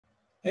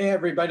Hey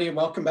everybody,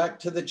 welcome back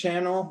to the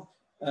channel.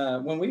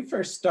 When we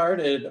first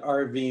started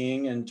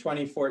RVing in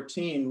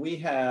 2014, we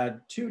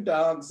had 2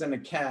 dogs and a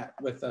cat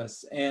with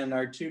us, and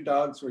our 2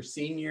 dogs were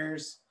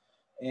seniors,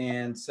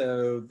 and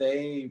so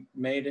they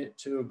made it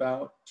to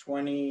about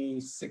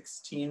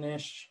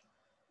 2016-ish,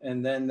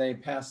 and then they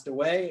passed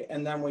away.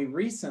 And then we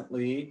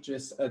recently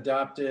just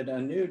adopted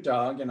a new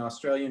dog, an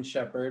Australian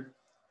Shepherd,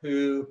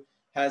 who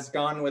has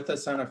gone with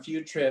us on a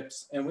few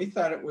trips, and we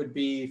thought it would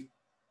be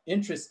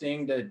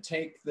interesting to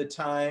take the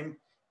time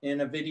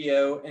in a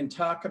video and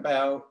talk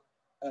about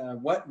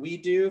what we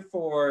do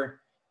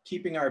for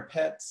keeping our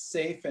pets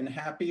safe and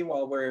happy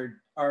while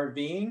we're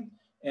RVing,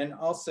 and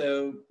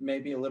also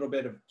maybe a little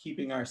bit of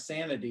keeping our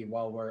sanity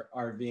while we're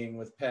RVing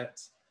with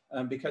pets,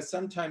 because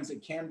sometimes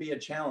it can be a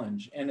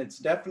challenge, and it's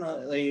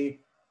definitely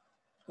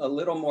a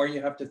little more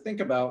you have to think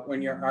about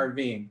when you're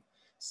RVing.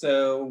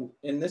 So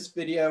in this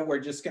video, we're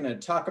just going to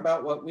talk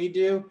about what we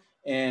do,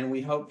 and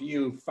we hope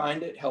you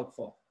find it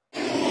helpful.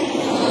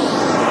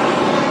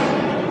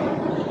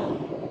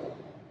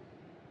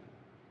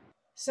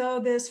 So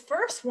this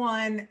first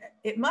one,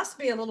 it must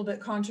be a little bit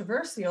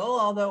controversial,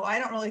 although I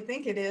don't really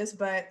think it is,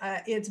 but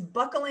it's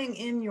buckling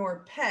in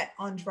your pet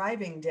on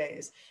driving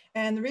days.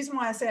 And the reason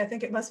why I say I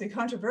think it must be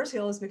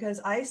controversial is because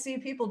I see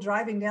people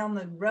driving down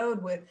the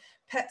road with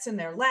pets in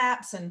their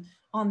laps and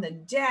on the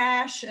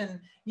dash and,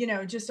 you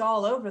know, just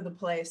all over the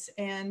place.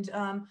 And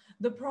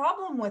the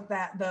problem with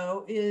that,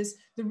 though, is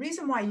the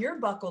reason why you're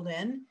buckled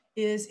in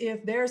is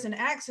if there's an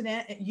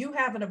accident, you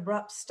have an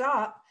abrupt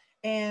stop,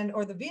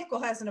 or the vehicle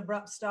has an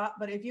abrupt stop,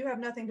 but if you have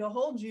nothing to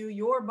hold you,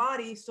 your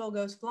body still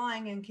goes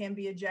flying and can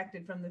be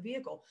ejected from the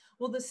vehicle.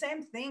 Well, the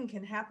same thing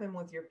can happen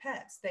with your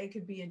pets. They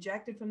could be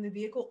ejected from the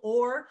vehicle,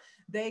 or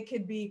they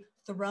could be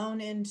thrown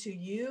into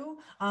you.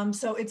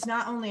 So it's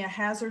not only a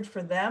hazard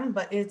for them,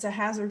 but it's a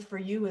hazard for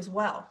you as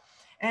well.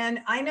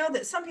 And I know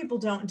that some people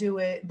don't do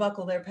it,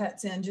 buckle their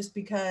pets in, just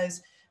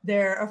because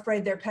they're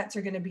afraid their pets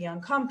are going to be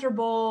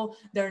uncomfortable,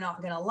 they're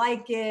not going to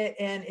like it,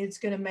 and it's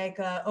going to make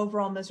an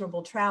overall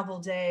miserable travel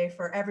day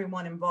for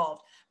everyone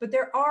involved. But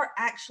there are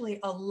actually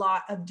a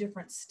lot of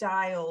different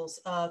styles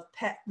of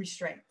pet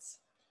restraints.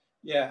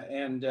 Yeah,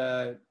 and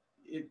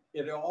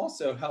it'll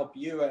also help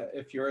you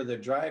if you're the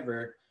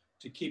driver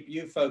to keep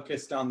you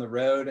focused on the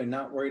road and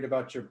not worried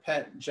about your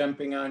pet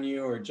jumping on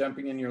you or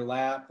jumping in your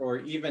lap, or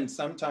even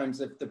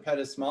sometimes if the pet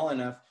is small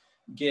enough,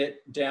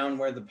 get down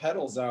where the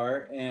pedals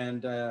are,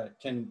 and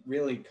can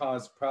really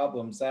cause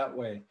problems that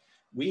way.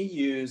 We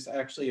use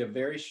actually a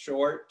very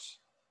short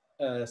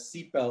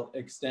seatbelt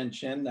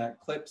extension that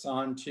clips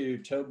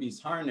onto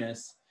Toby's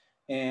harness,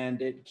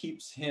 and it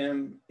keeps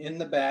him in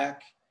the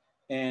back,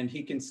 and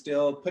he can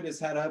still put his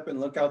head up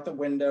and look out the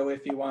window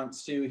if he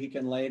wants to. He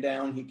can lay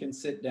down, he can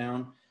sit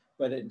down,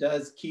 but it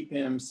does keep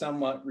him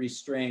somewhat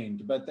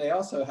restrained. But they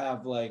also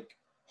have like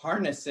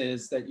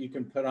harnesses that you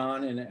can put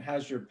on, and it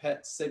has your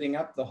pet sitting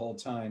up the whole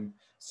time.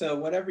 So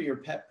whatever your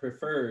pet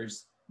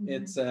prefers,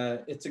 it's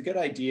a good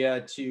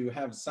idea to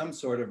have some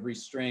sort of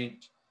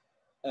restraint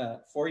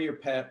for your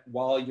pet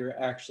while you're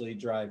actually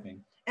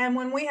driving. And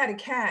when we had a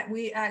cat,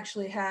 we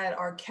actually had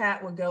our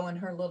cat would go in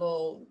her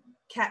little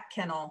cat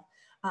kennel.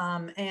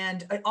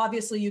 And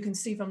obviously you can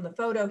see from the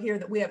photo here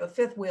that we have a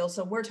fifth wheel.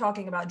 So we're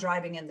talking about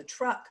driving in the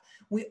truck.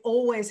 We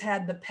always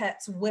had the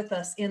pets with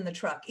us in the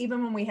truck,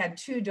 even when we had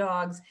 2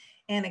 dogs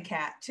and a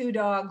cat. 2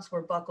 dogs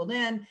were buckled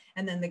in,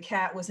 and then the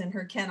cat was in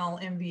her kennel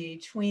in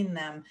between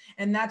them.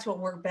 And that's what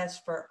worked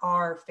best for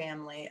our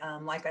family.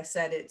 Like I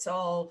said, it's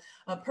all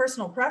a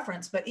personal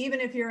preference, but even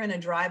if you're in a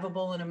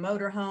drivable, in a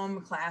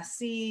motorhome, Class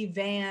C,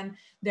 van,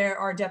 there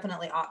are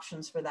definitely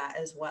options for that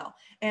as well.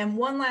 And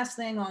one last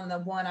thing on the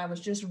one I was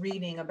just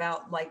reading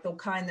about, like the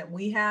kind that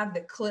we have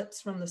that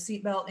clips from the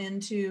seatbelt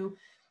into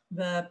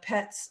the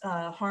pet's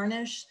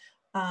harness.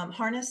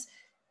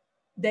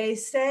 They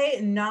say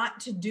not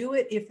to do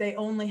it if they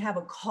only have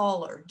a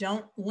collar.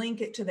 Don't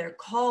link it to their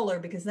collar,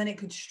 because then it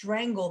could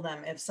strangle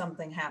them if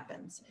something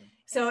happens.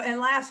 So, and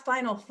last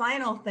final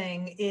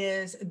thing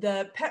is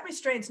the pet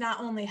restraints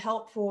not only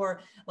help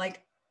for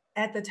like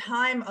at the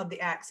time of the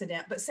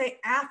accident, but say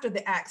after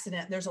the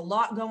accident, there's a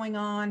lot going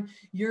on.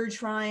 You're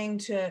trying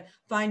to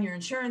find your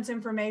insurance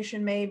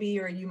information maybe,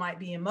 or you might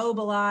be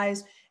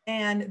immobilized,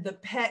 and the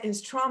pet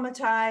is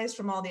traumatized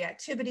from all the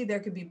activity. There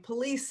could be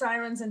police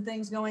sirens and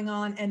things going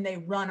on, and they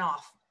run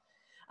off.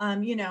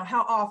 You know,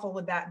 how awful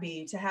would that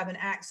be to have an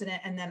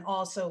accident and then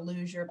also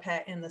lose your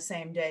pet in the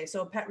same day?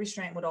 So a pet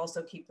restraint would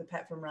also keep the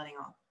pet from running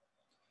off.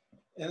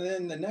 And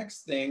then the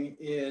next thing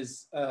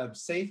is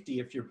safety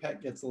if your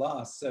pet gets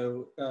lost.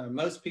 So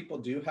most people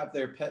do have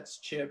their pets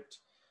chipped,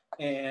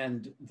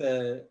 and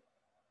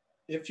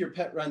if your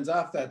pet runs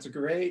off, that's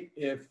great.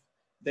 If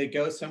they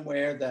go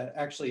somewhere that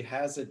actually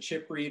has a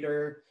chip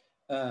reader,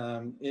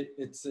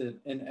 it's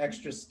an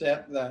extra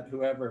step that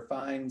whoever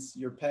finds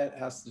your pet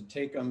has to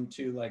take them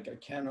to like a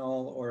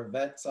kennel or a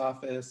vet's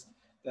office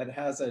that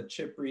has a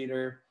chip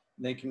reader.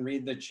 They can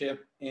read the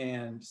chip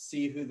and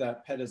see who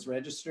that pet is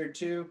registered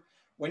to.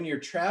 When you're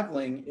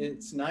traveling,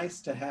 it's nice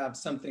to have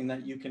something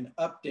that you can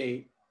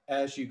update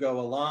as you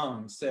go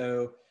along.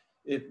 So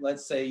if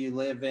let's say you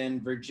live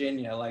in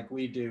Virginia like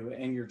we do,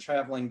 and you're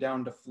traveling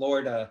down to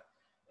Florida,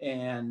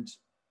 and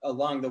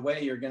along the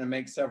way you're going to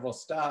make several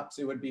stops,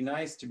 it would be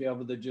nice to be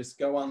able to just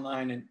go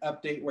online and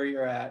update where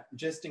you're at,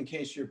 just in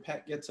case your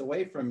pet gets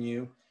away from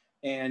you,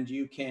 and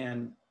you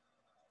can,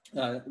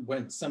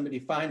 when somebody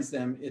finds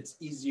them, it's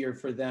easier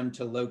for them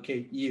to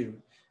locate you.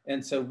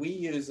 And so we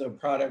use a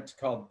product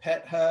called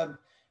Pet Hub,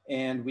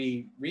 and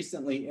we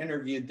recently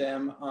interviewed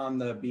them on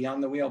the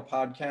Beyond the Wheel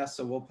podcast,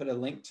 so we'll put a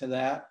link to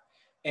that.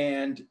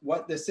 And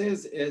what this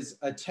is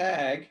a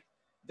tag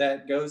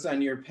that goes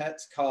on your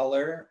pet's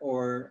collar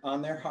or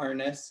on their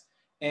harness,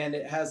 and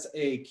it has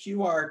a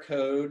QR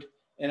code,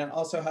 and it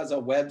also has a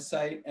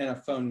website and a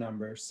phone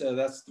number. So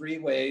that's 3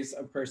 ways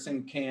a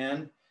person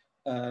can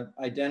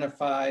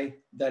identify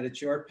that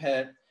it's your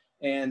pet.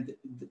 And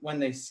when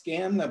they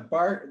scan the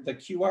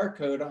QR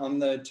code on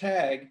the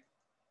tag,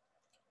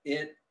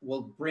 it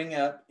will bring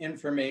up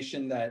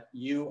information that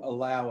you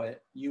allow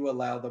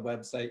the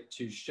website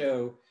to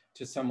show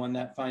to someone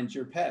that finds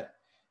your pet.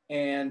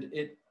 And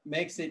it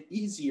makes it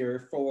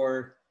easier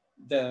for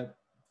the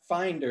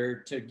finder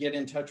to get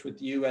in touch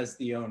with you as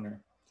the owner.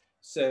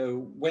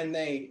 So when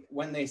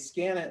they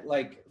scan it,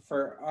 like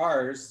for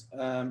ours,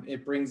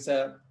 it brings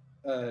up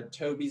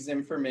Toby's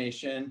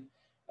information,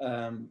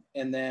 and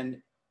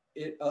then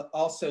it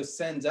also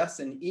sends us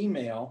an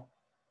email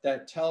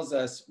that tells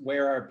us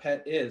where our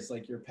pet is.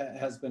 Like, your pet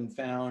has been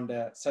found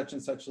at such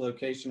and such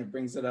location. It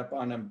brings it up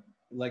on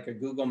like a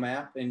Google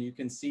map, and you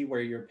can see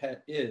where your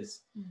pet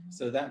is. Mm-hmm.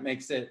 So that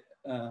makes it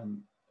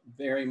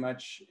very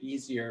much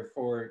easier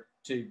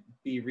to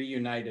be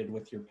reunited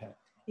with your pet.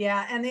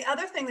 Yeah, and the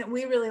other thing that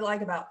we really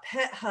like about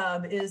Pet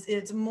Hub is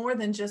it's more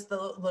than just the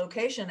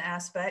location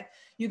aspect.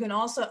 You can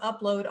also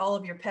upload all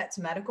of your pet's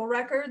medical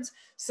records.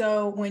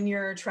 So when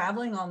you're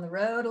traveling on the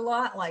road a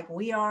lot, like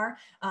we are,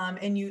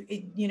 and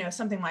you know,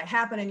 something might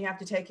happen and you have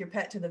to take your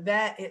pet to the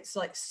vet, it's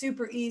like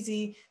super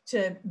easy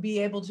to be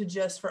able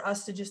to for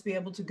us to just be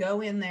able to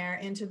go in there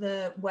into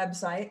the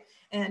website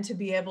and to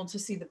be able to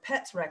see the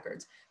pet's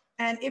records.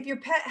 And if your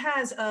pet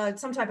has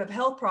some type of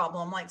health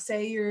problem, like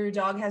say your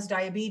dog has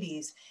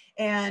diabetes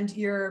and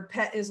your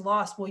pet is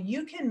lost, well,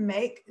 you can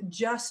make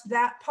just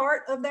that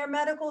part of their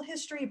medical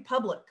history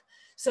public.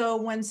 So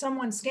when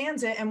someone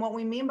scans it, and what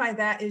we mean by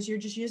that is you're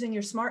just using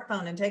your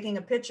smartphone and taking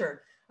a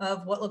picture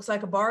of what looks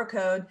like a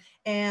barcode,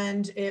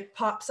 and it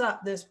pops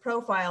up this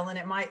profile, and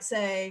it might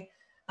say,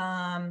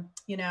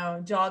 you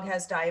know, dog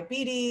has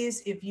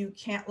diabetes. If you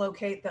can't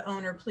locate the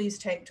owner, please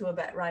take to a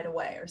vet right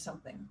away or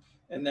something.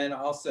 And then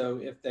also,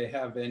 if they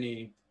have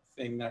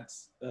anything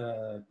that's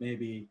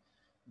maybe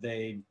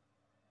they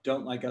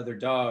don't like other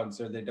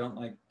dogs, or they don't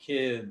like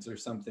kids or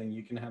something,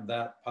 you can have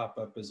that pop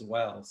up as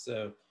well.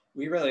 So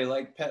we really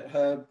like Pet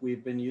Hub.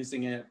 We've been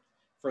using it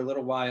for a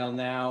little while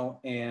now,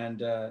 and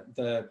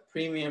the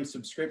premium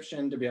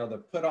subscription to be able to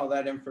put all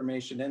that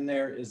information in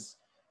there is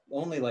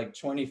only like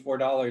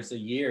 $24 a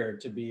year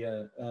to be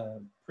a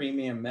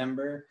premium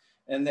member.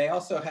 And they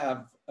also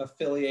have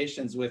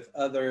affiliations with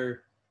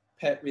other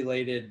pet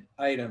related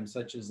items,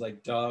 such as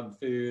like dog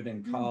food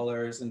and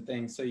collars and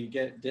things. So you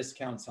get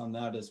discounts on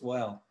that as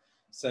well.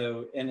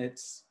 So, and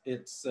it's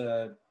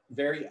a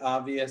very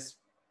obvious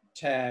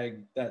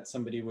tag that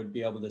somebody would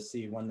be able to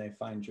see when they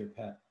find your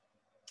pet.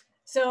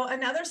 So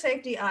another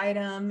safety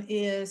item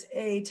is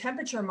a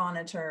temperature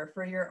monitor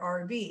for your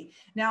RV.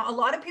 Now, a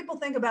lot of people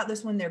think about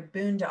this when they're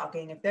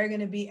boondocking. If they're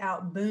going to be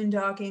out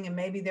boondocking and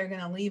maybe they're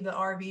going to leave the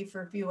RV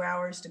for a few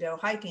hours to go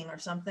hiking or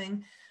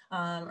something,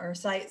 or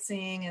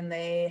sightseeing, and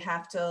they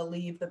have to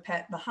leave the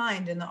pet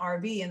behind in the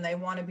RV, and they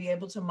want to be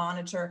able to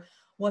monitor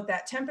what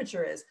that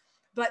temperature is.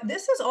 But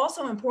this is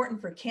also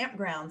important for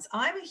campgrounds.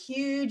 I'm a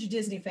huge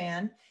Disney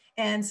fan.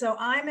 And so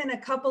I'm in a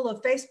couple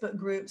of Facebook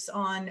groups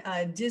on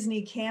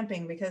Disney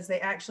camping, because they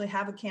actually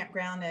have a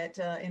campground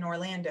in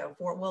Orlando,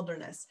 Fort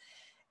Wilderness.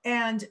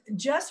 And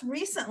just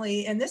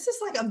recently, and this is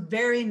like a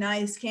very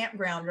nice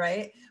campground,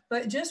 right?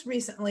 But just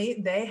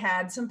recently they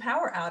had some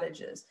power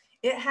outages.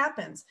 It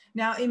happens.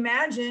 Now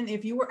imagine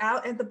if you were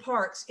out at the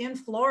parks in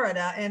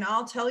Florida, and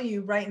I'll tell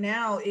you right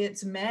now,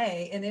 it's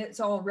May and it's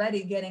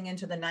already getting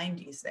into the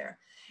 90s there.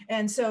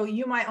 And so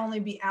you might only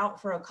be out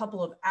for a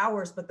couple of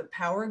hours, but the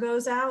power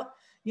goes out.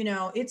 You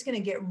know, it's going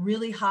to get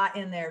really hot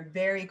in there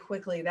very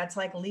quickly. That's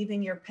like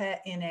leaving your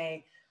pet in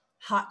a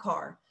hot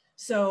car.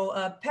 So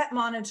a pet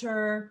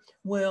monitor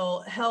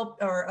will help,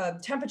 or a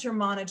temperature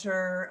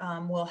monitor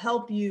will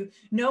help you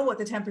know what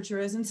the temperature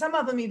is. And some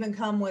of them even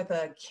come with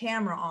a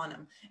camera on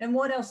them. And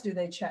what else do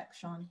they check,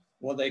 Sean?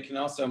 Well, they can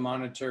also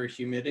monitor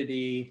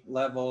humidity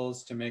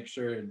levels to make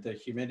sure the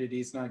humidity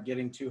is not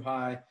getting too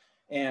high.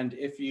 And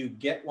if you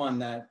get one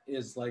that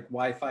is like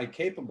Wi-Fi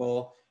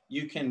capable,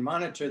 you can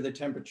monitor the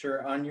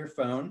temperature on your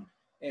phone,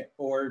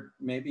 or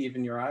maybe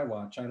even your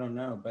iWatch, I don't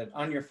know, but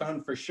on your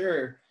phone for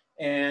sure.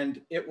 And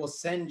it will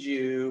send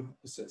you,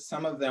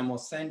 some of them will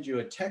send you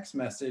a text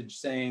message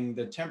saying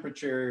the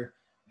temperature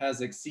has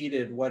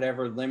exceeded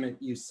whatever limit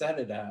you set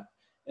it at.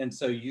 And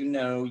so, you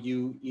know,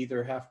 you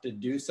either have to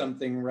do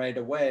something right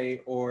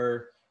away,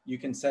 or you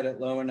can set it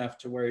low enough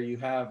to where you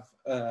have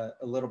a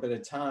little bit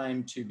of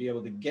time to be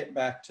able to get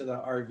back to the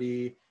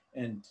RV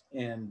and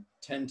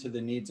tend to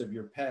the needs of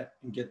your pet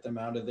and get them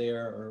out of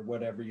there, or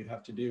whatever you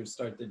have to do,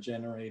 start the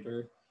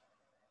generator.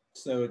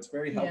 So it's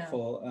very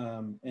helpful,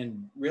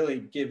 and really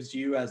gives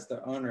you as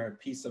the owner a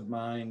peace of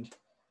mind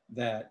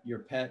that your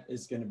pet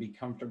is going to be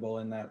comfortable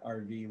in that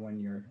RV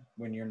when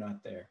you're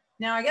not there.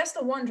 Now, I guess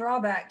the one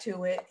drawback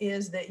to it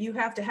is that you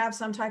have to have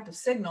some type of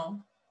signal,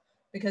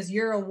 because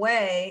you're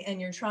away and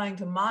you're trying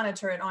to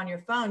monitor it on your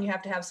phone. You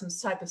have to have some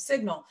type of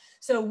signal.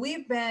 So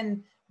we've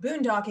been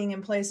boondocking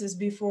in places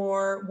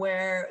before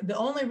where the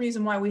only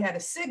reason why we had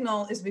a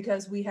signal is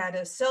because we had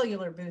a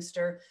cellular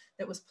booster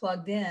that was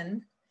plugged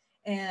in.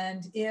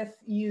 And if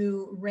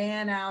you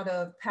ran out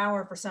of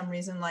power for some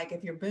reason, like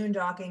if you're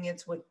boondocking,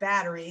 it's with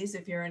batteries.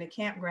 If you're in a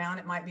campground,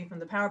 it might be from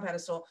the power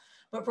pedestal.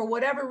 But for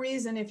whatever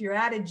reason, if you're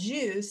out of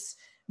juice,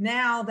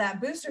 now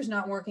that booster's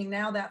not working,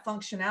 now that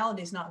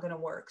functionality is not going to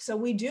work. So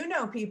we do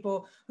know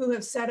people who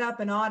have set up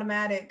an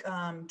automatic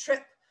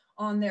trip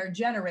on their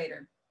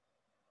generator,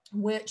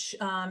 which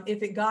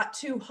if it got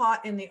too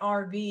hot in the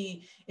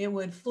RV, it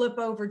would flip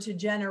over to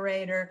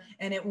generator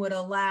and it would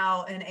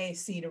allow an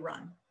AC to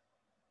run.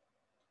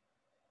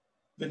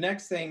 The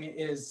next thing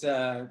is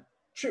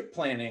trip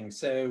planning.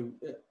 So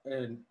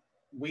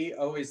we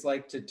always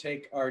like to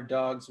take our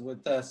dogs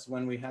with us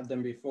when we had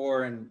them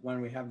before, and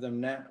when we have them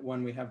now,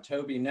 when we have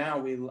Toby now,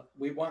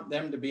 we want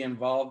them to be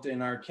involved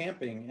in our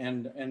camping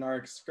and our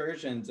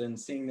excursions and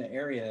seeing the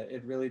area.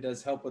 It really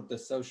does help with the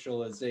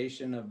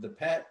socialization of the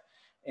pet,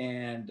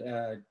 and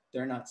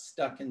they're not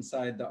stuck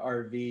inside the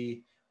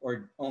RV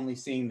or only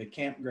seeing the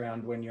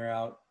campground when you're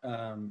out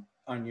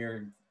on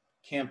your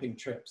camping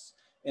trips.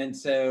 And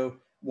so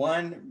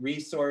one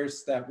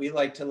resource that we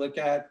like to look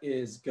at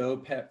is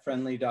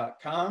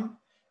gopetfriendly.com.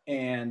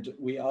 And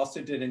we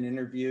also did an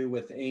interview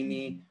with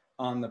Amy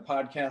on the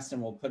podcast,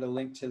 and we'll put a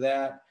link to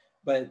that.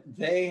 But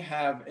they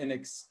have an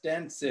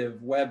extensive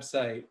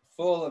website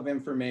full of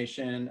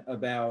information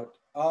about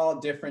all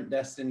different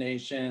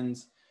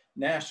destinations,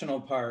 national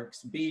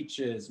parks,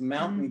 beaches,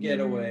 mountain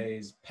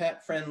getaways,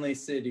 pet-friendly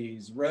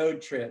cities,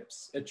 road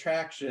trips,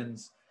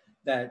 attractions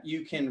that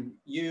you can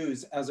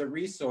use as a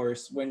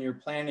resource when you're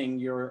planning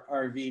your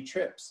RV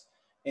trips,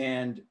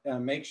 and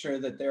make sure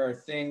that there are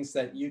things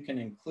that you can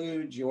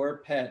include your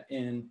pet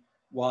in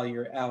while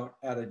you're out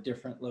at a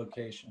different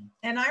location.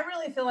 And I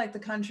really feel like the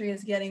country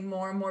is getting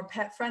more and more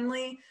pet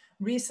friendly.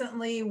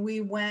 Recently,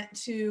 we went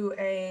to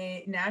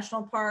a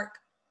national park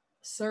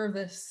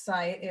service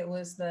site. It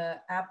was the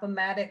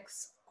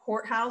Appomattox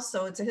Courthouse.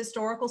 So it's a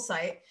historical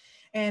site,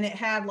 and it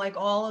had like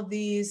all of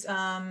these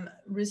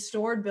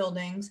restored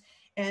buildings.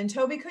 And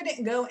Toby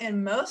couldn't go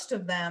in most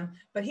of them,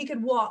 but he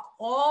could walk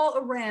all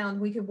around.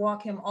 We could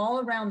walk him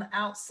all around the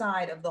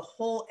outside of the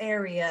whole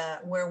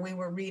area where we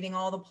were reading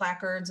all the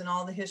placards and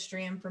all the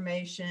history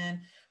information.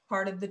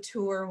 Part of the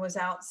tour was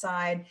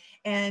outside.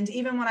 And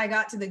even when I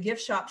got to the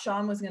gift shop,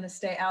 Sean was going to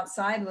stay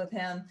outside with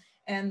him.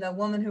 And the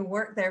woman who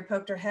worked there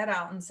poked her head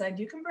out and said,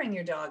 "You can bring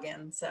your dog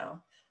in." So,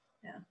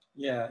 yeah.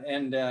 Yeah.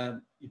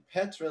 And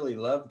pets really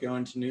love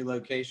going to new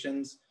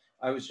locations.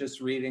 I was just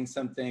reading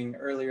something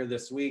earlier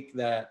this week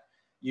that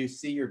you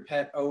see your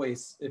pet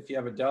always, if you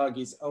have a dog,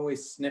 he's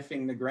always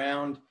sniffing the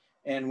ground.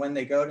 And when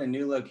they go to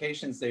new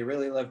locations, they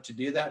really love to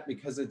do that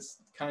because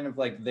it's kind of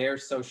like their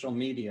social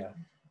media.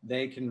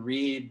 They can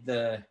read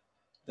the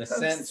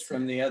scents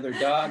from the other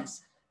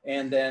dogs,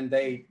 and then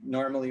they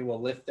normally will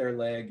lift their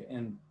leg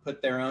and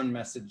put their own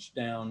message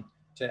down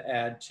to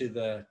add to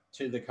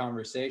the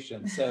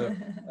conversation. So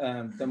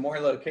the more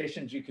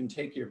locations you can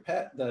take your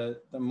pet, the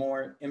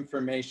more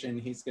information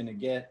he's going to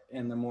get,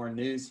 and the more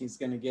news he's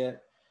going to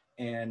get,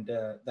 and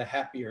the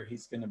happier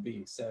he's going to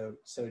be. So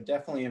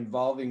definitely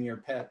involving your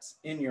pets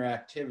in your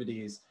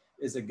activities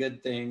is a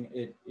good thing.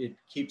 It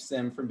keeps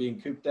them from being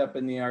cooped up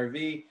in the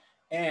RV,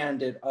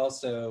 and it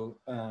also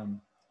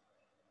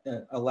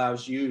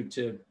allows you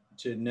to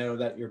know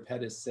that your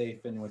pet is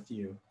safe and with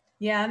you.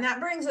 Yeah, and that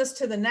brings us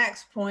to the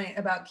next point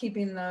about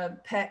keeping the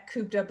pet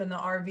cooped up in the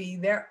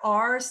RV. There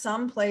are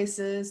some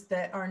places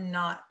that are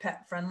not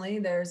pet friendly.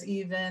 There's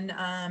even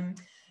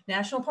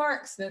national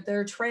parks that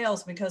their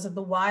trails, because of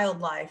the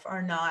wildlife,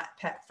 are not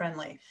pet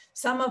friendly.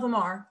 Some of them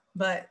are,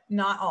 but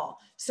not all.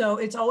 So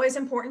it's always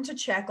important to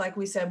check, like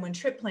we said, when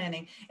trip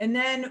planning. And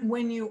then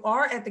when you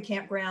are at the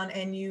campground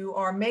and you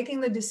are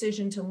making the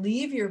decision to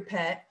leave your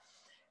pet,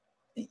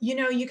 you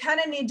know, you kind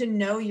of need to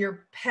know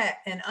your pet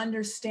and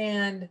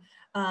understand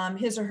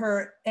his or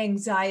her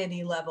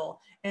anxiety level,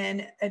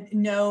 and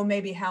know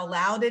maybe how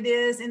loud it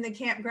is in the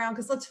campground.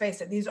 Because let's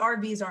face it, these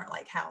RVs aren't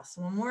like house.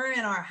 When we're in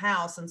our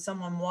house and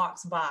someone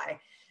walks by,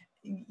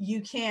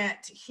 you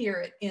can't hear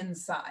it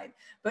inside.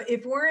 But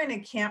if we're in a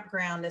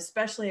campground,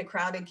 especially a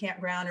crowded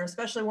campground, or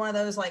especially one of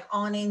those like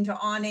awning to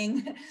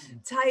awning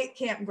tight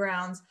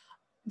campgrounds,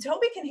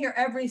 Toby can hear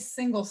every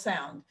single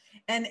sound,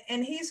 and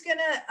he's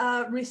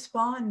gonna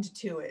respond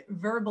to it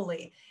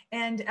verbally.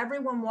 And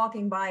everyone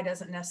walking by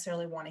doesn't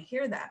necessarily want to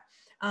hear that.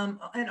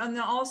 And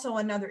also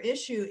another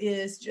issue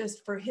is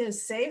just for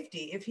his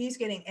safety. If he's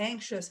getting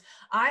anxious,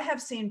 I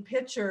have seen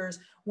pictures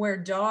where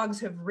dogs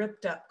have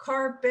ripped up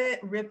carpet,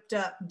 ripped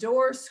up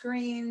door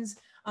screens,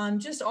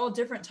 just all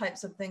different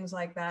types of things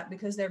like that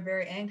because they're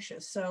very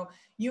anxious. So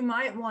you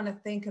might want to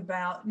think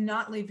about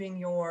not leaving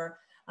your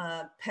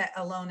pet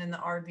alone in the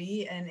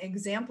RV. An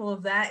example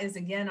of that is,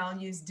 again, I'll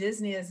use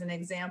Disney as an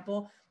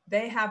example.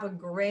 They have a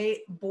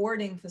great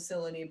boarding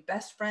facility,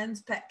 Best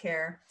Friends Pet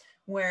Care,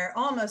 where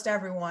almost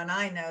everyone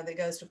I know that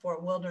goes to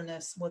Fort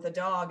Wilderness with a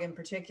dog in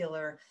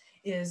particular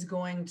is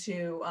going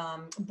to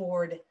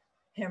board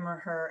him or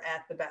her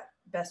at the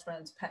Best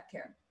Friends Pet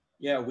Care.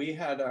 Yeah, we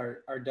had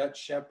our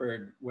Dutch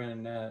Shepherd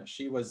when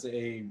she was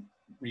a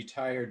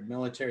retired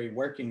military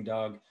working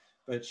dog,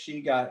 but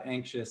she got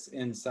anxious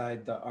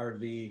inside the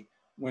RV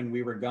when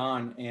we were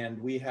gone,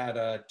 and we had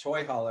a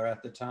toy hauler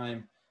at the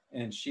time,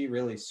 and she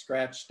really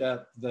scratched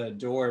up the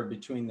door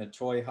between the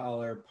toy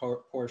hauler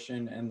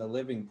portion and the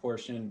living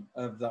portion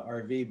of the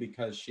RV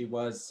because she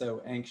was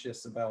so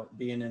anxious about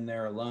being in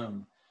there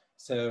alone.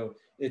 So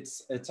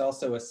it's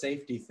also a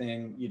safety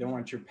thing. You don't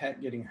want your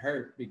pet getting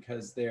hurt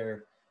because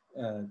they're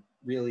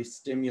really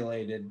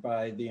stimulated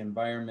by the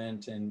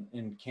environment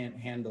and can't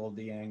handle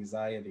the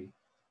anxiety.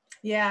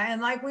 Yeah,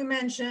 and like we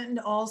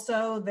mentioned,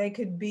 also they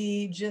could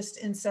be just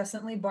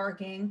incessantly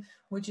barking,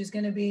 which is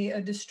going to be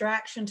a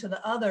distraction to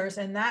the others.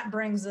 And that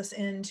brings us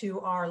into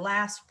our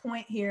last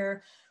point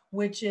here,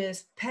 which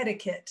is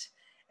etiquette.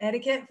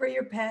 Etiquette for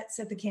your pets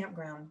at the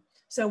campground.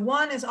 So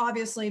one is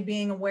obviously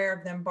being aware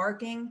of them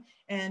barking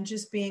and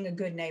just being a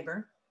good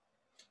neighbor.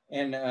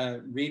 And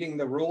reading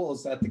the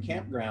rules at the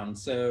campground.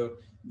 So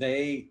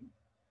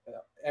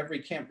every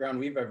campground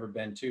we've ever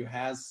been to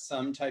has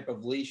some type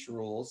of leash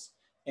rules.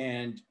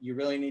 And you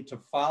really need to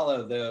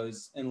follow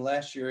those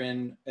unless you're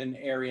in an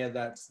area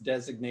that's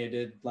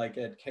designated, like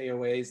at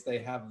KOAs, they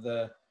have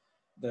the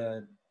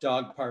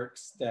dog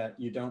parks that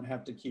you don't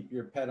have to keep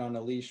your pet on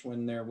a leash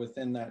when they're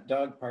within that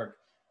dog park.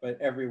 But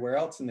everywhere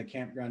else in the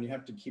campground, you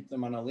have to keep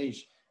them on a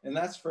leash. And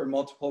that's for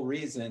multiple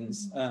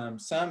reasons.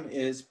 Some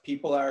is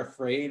people are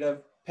afraid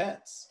of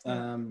pets.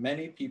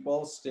 Many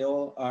people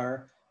still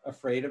are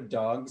afraid of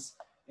dogs.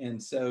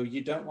 And so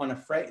you don't want to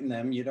frighten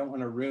them. You don't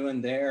want to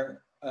ruin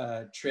their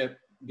trip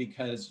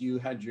because you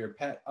had your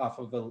pet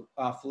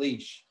off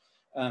leash.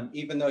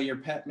 Even though your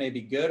pet may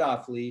be good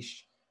off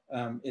leash,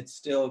 it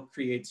still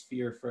creates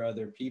fear for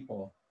other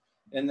people.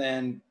 And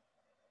then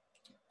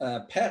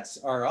pets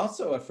are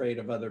also afraid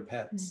of other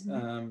pets,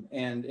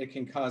 and it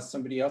can cause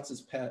somebody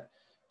else's pet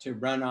to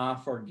run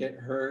off or get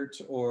hurt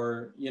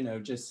or,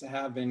 just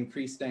have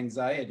increased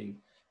anxiety.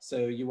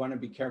 So you want to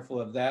be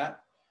careful of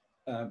that.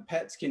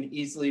 Pets can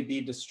easily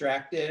be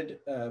distracted,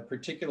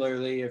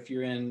 particularly if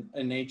you're in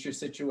a nature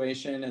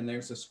situation and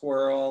there's a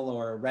squirrel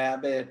or a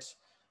rabbit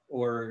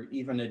or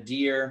even a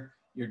deer.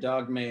 Your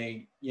dog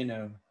may,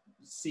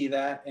 see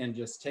that and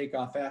just take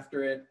off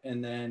after it.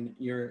 And then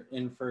you're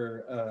in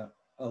for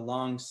a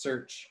long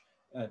search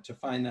to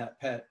find that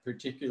pet,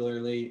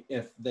 particularly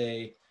if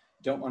they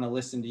don't want to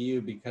listen to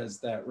you because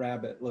that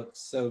rabbit looks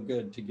so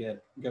good to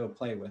go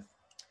play with.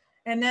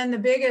 And then the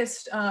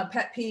biggest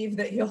pet peeve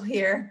that you'll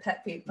hear,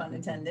 pet peeve, pun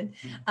intended,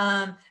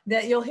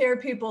 that you'll hear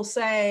people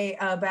say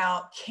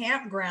about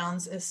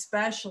campgrounds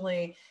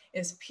especially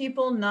is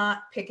people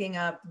not picking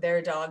up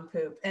their dog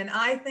poop. And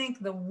I think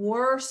the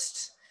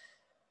worst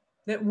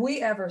that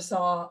we ever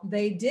saw,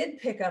 they did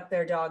pick up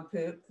their dog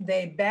poop.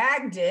 They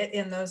bagged it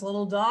in those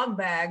little dog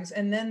bags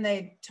and then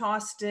they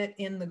tossed it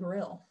in the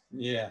grill.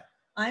 Yeah.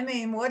 I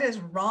mean, what is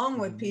wrong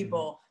with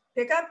people?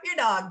 Pick up your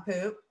dog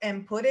poop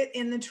and put it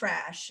in the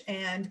trash.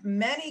 And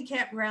many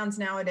campgrounds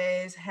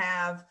nowadays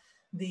have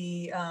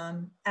the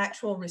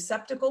actual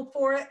receptacle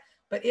for it.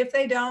 But if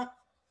they don't,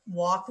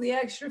 walk the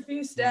extra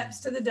few steps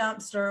to the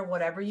dumpster,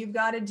 whatever you've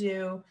got to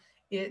do.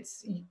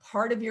 It's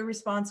part of your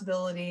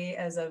responsibility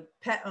as a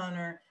pet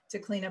owner to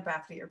clean up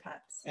after your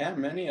pets. And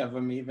many of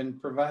them even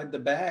provide the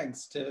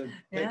bags to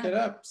pick it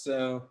up.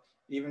 So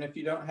even if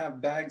you don't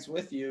have bags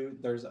with you,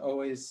 there's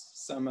always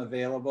some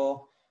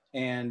available.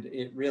 And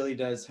it really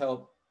does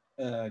help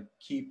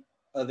keep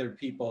other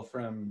people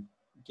from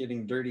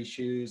getting dirty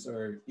shoes,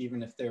 or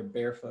even if they're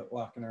barefoot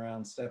walking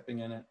around, stepping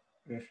in it.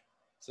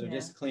 So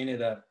just clean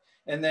it up.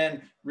 And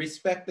then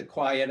respect the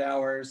quiet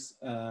hours.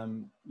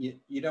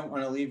 You don't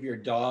want to leave your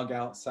dog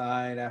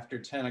outside after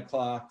 10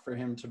 o'clock for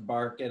him to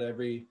bark at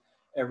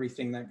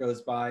everything that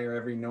goes by or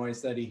every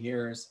noise that he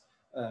hears.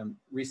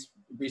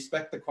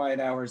 Respect the quiet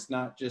hours,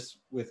 not just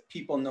with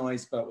people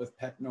noise, but with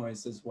pet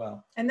noise as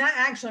well. And that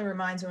actually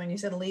reminds me, when you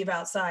said leave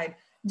outside,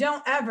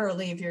 don't ever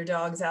leave your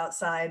dogs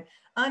outside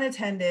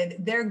unattended.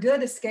 They're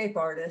good escape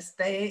artists.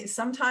 They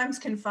sometimes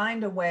can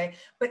find a way,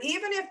 but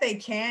even if they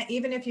can't,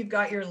 even if you've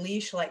got your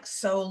leash like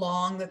so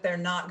long that they're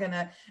not going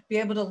to be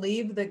able to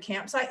leave the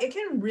campsite, it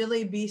can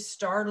really be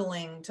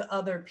startling to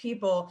other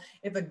people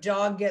if a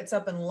dog gets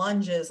up and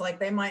lunges. Like,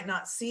 they might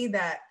not see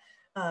that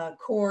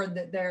cord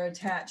that they're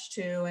attached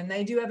to, and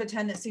they do have a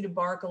tendency to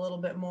bark a little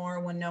bit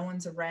more when no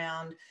one's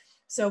around.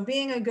 So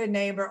being a good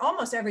neighbor,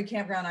 almost every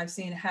campground I've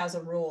seen has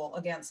a rule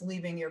against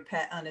leaving your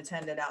pet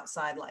unattended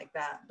outside like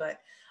that. But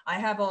I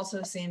have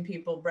also seen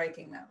people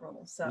breaking that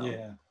rule. So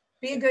Yeah.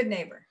 be a good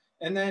neighbor.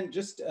 And then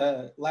just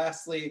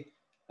lastly,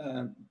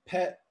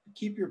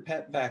 keep your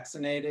pet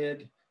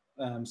vaccinated.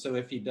 So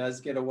if he does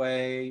get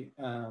away,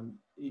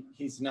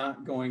 he's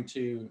not going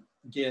to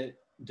get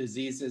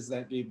diseases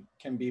that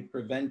can be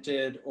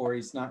prevented, or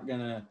he's not going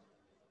to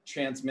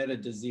transmit a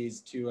disease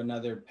to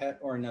another pet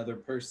or another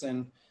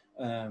person.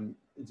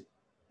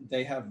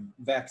 They have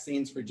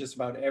vaccines for just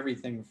about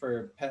everything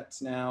for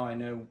pets now. I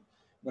know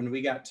when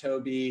we got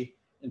Toby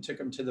and took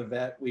him to the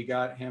vet, we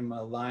got him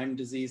a Lyme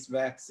disease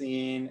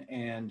vaccine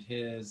and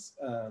his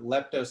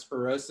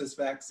leptospirosis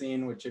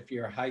vaccine, which if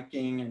you're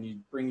hiking and you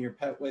bring your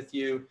pet with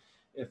you,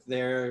 if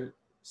they're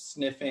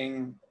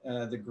sniffing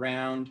the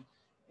ground,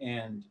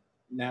 and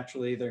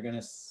naturally they're going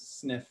to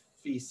sniff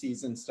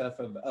feces and stuff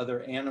of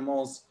other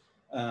animals,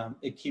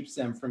 it keeps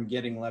them from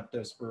getting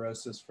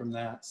leptospirosis from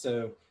that.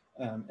 So,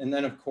 and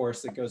then of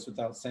course it goes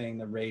without saying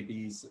the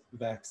rabies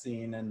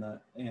vaccine and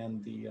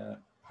the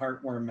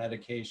heartworm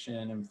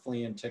medication and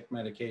flea and tick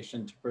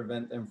medication to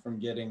prevent them from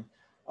getting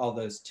all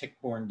those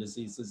tick-borne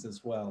diseases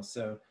as well.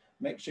 So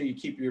make sure you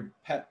keep your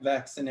pet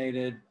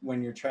vaccinated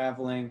when you're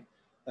traveling,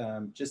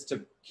 just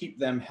to keep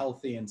them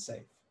healthy and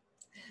safe.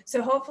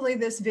 So hopefully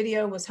this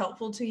video was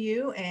helpful to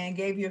you and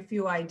gave you a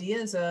few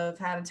ideas of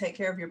how to take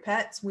care of your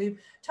pets. We've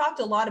talked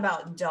a lot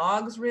about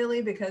dogs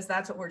really because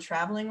that's what we're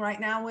traveling right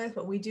now with,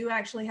 but we do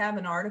actually have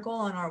an article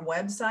on our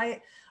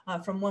website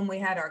from when we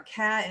had our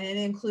cat, and it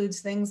includes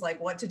things like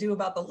what to do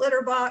about the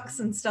litter box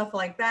and stuff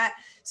like that.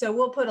 So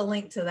we'll put a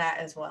link to that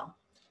as well.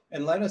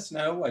 And let us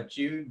know what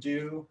you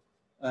do.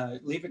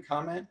 Leave a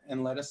comment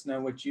and let us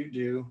know what you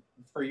do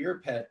for your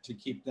pet to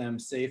keep them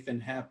safe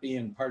and happy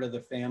and part of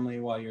the family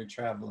while you're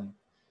traveling.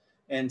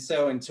 And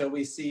so until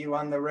we see you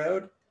on the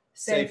road,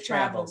 safe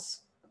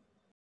travels.